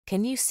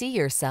Can you see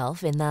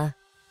yourself in the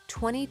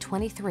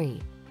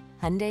 2023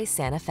 Hyundai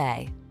Santa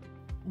Fe?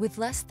 With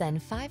less than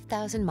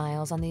 5,000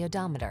 miles on the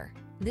odometer,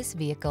 this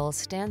vehicle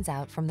stands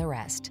out from the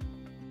rest.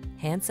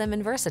 Handsome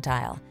and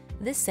versatile,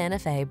 this Santa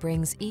Fe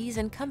brings ease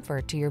and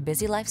comfort to your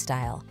busy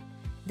lifestyle.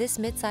 This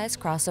midsize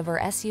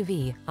crossover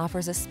SUV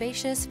offers a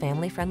spacious,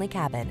 family-friendly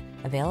cabin,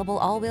 available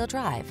all-wheel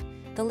drive,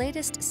 the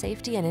latest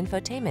safety and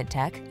infotainment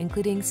tech,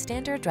 including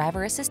standard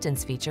driver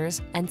assistance features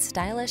and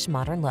stylish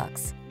modern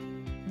looks.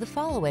 The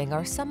following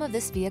are some of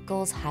this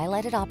vehicle's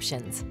highlighted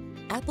options: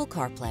 Apple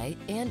CarPlay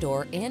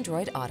and/or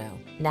Android Auto,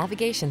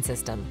 navigation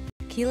system,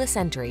 keyless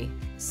entry,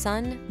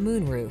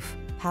 moonroof,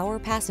 power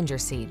passenger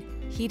seat,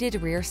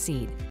 heated rear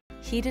seat,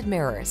 heated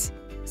mirrors,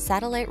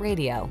 satellite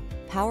radio,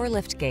 power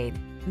liftgate,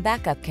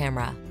 backup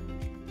camera.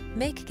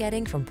 Make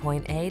getting from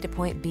point A to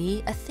point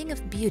B a thing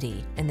of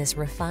beauty in this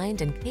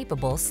refined and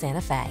capable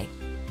Santa Fe.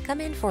 Come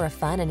in for a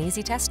fun and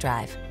easy test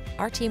drive.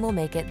 Our team will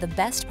make it the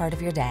best part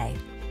of your day.